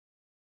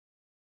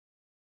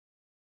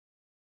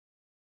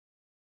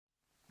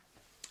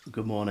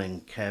Good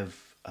morning, Kev,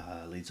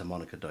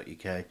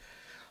 leadsharmonica.uk,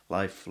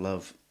 Life,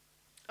 Love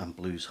and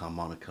Blues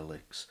Harmonica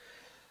Licks.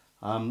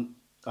 I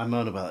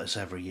moan about this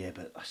every year,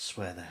 but I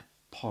swear the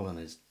pollen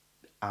is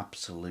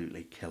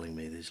absolutely killing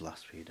me these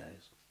last few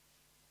days.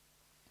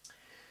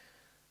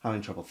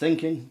 Having trouble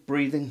thinking,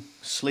 breathing,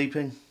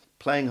 sleeping,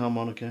 playing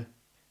harmonica,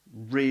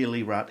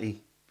 really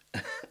ratty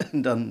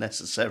and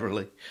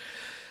unnecessarily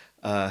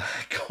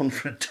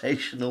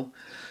confrontational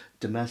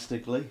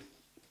domestically.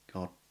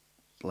 God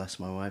bless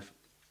my wife.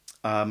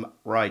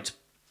 Right.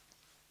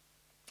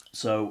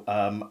 So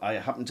I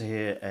happened to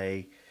hear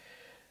I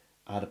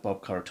had a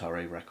Bob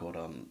Corritore record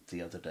on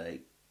the other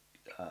day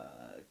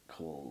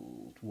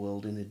called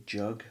World in a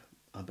Jug,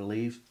 I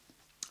believe.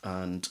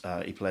 And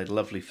he played a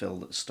lovely fill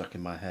that stuck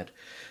in my head.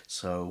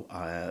 So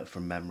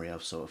from memory,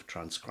 I've sort of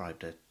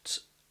transcribed it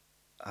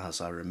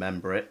as I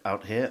remember it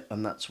out here.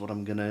 And that's what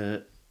I'm going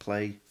to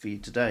play for you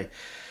today.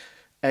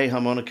 A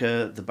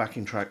harmonica, the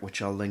backing track, which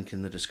I'll link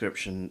in the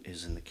description,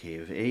 is in the key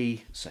of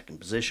E, second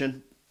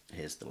position.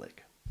 Here's the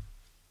lick.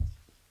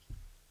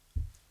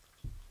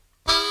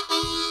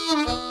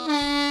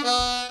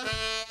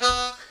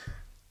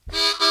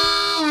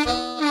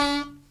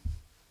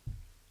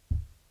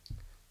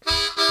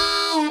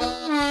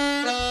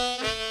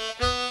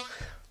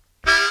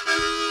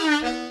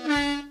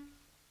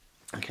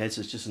 Okay,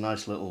 so it's just a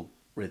nice little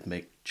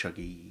rhythmic,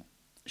 chuggy,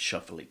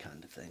 shuffly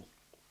kind of thing.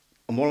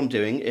 And what I'm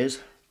doing is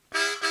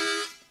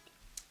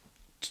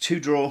 2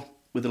 draw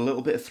with a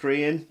little bit of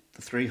 3 in.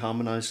 The 3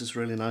 harmonises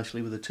really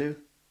nicely with the 2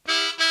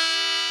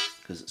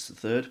 because it's the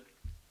 3rd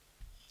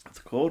of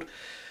the chord.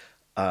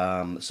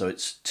 So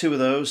it's 2 of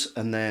those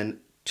and then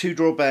 2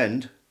 draw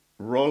bend,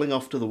 rolling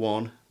off to the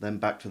 1, then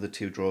back to the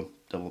 2 draw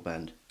double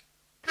bend.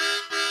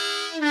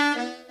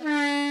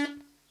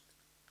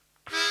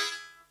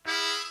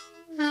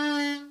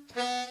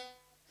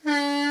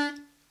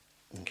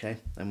 Okay,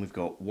 then we've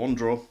got 1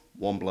 draw,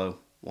 1 blow,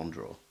 1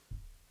 draw.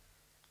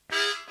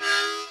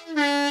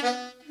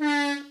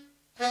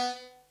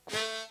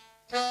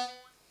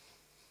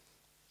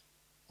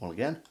 All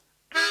again.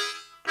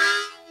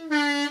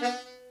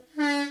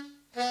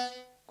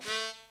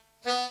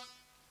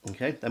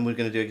 Okay, then we're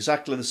going to do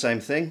exactly the same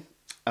thing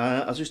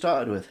as we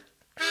started with.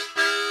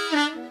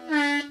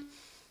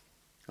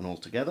 And all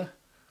together.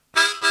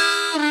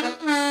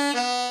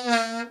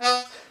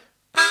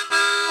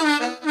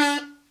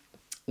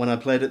 When I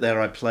played it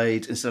there,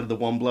 instead of the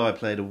 1 blow, I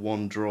played a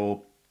 1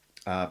 draw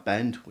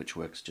bend, which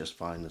works just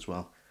fine as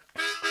well.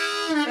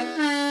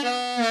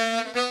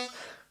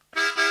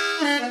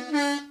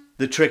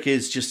 The trick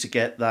is just to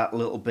get that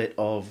little bit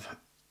of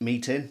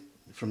meat in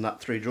from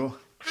that 3 draw.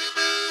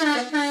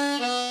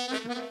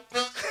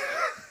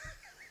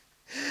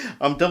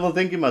 I'm double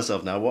thinking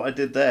myself now. What I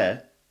did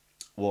there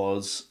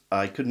was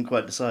I couldn't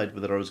quite decide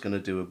whether I was going to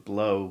do a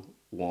blow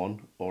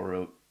 1 or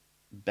a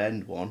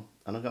bend 1,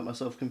 and I got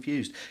myself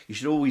confused. You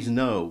should always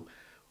know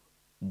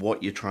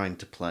what you're trying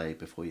to play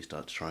before you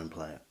start to try and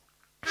play it.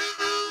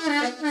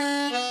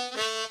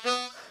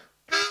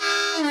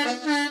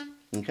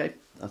 Okay,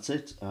 that's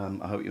it.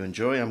 I hope you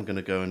enjoy. I'm going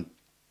to go and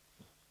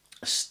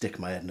stick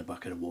my head in a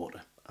bucket of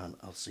water, and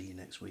I'll see you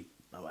next week.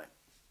 Bye-bye.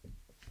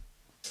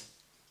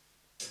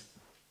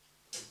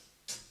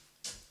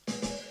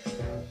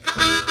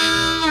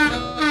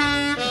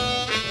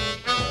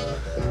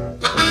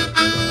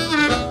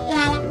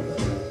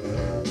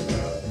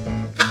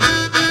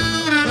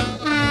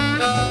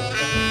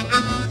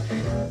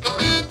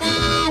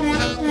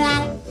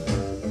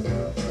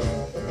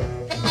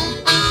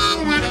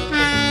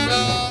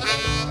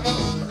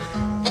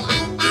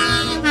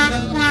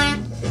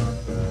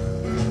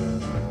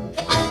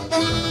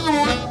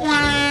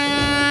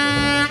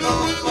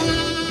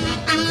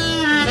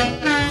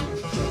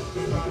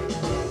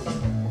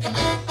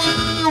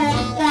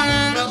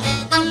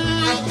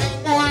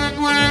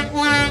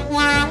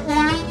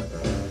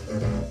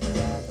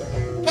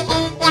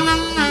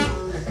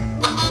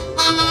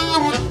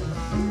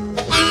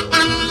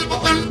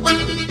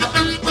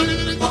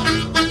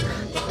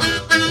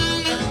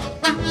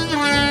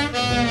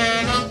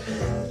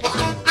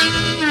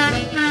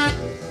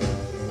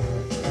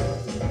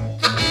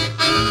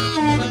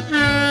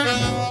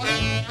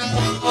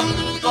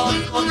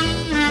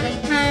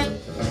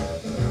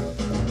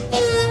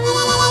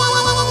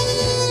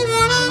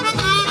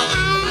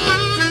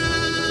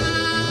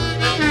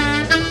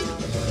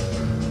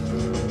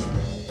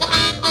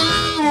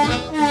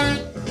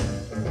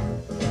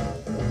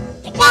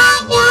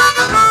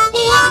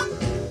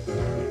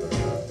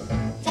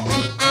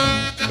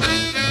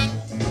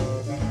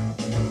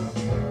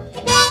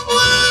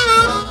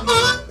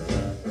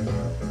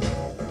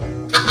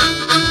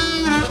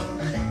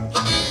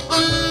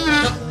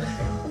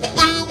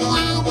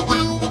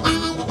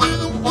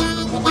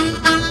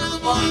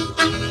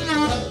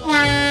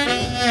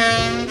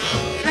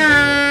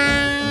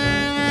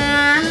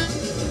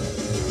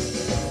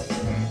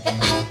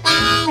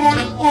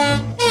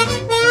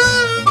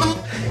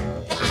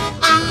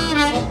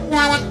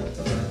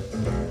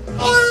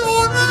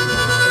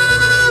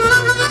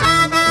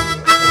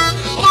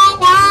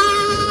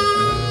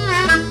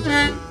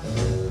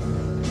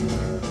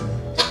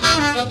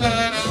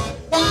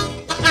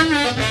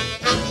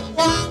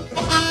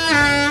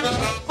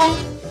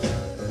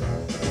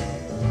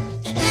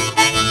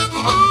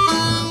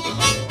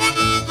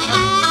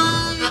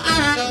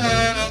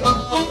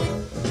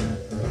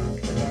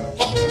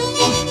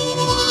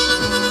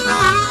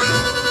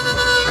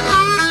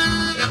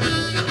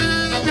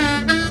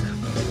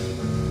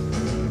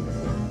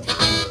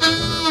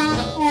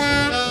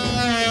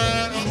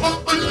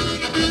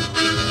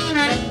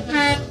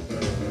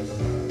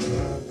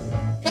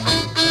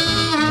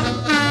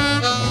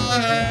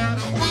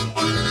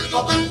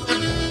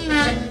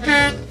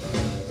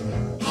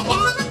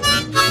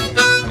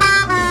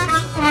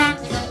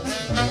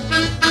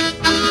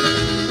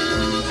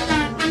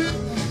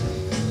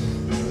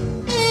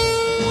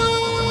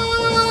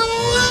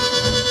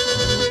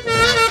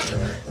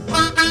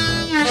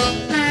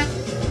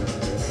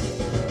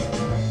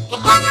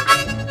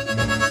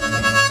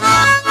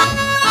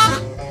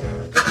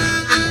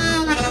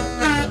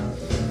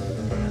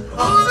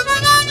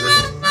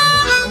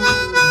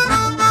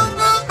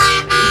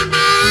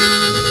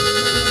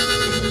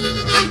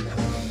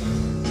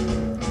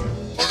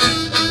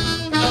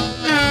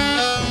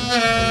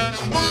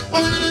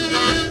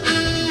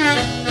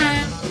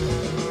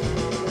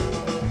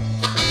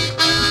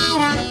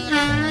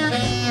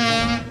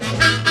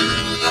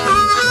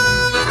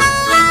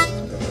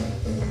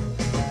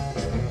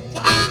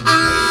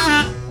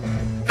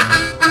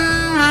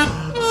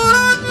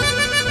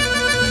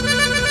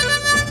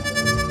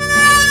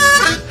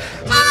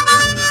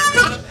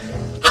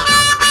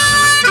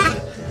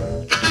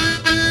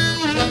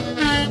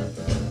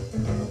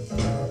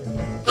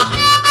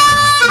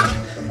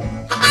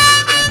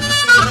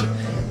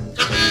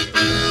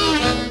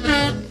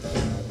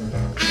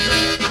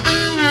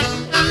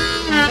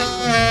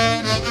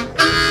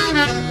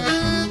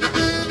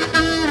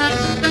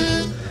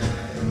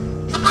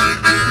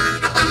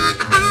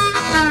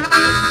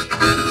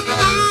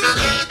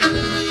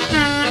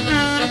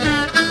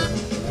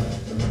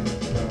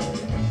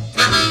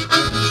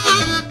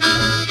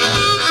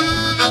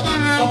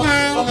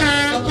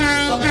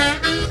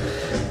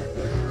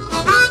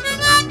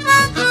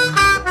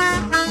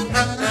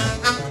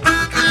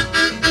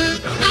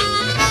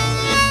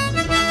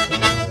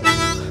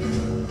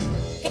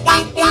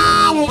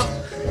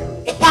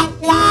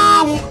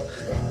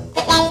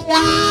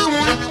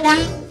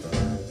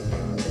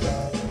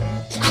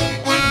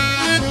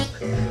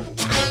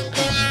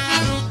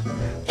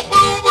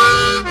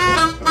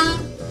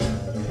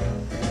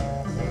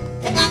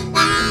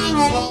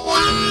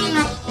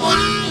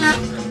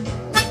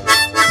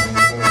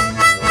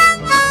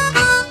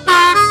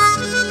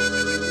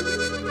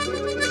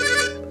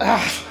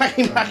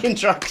 backing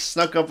track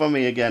snuck up on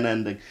me again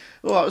ending.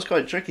 Oh, that was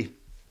quite tricky.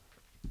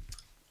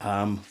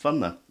 Fun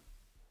though.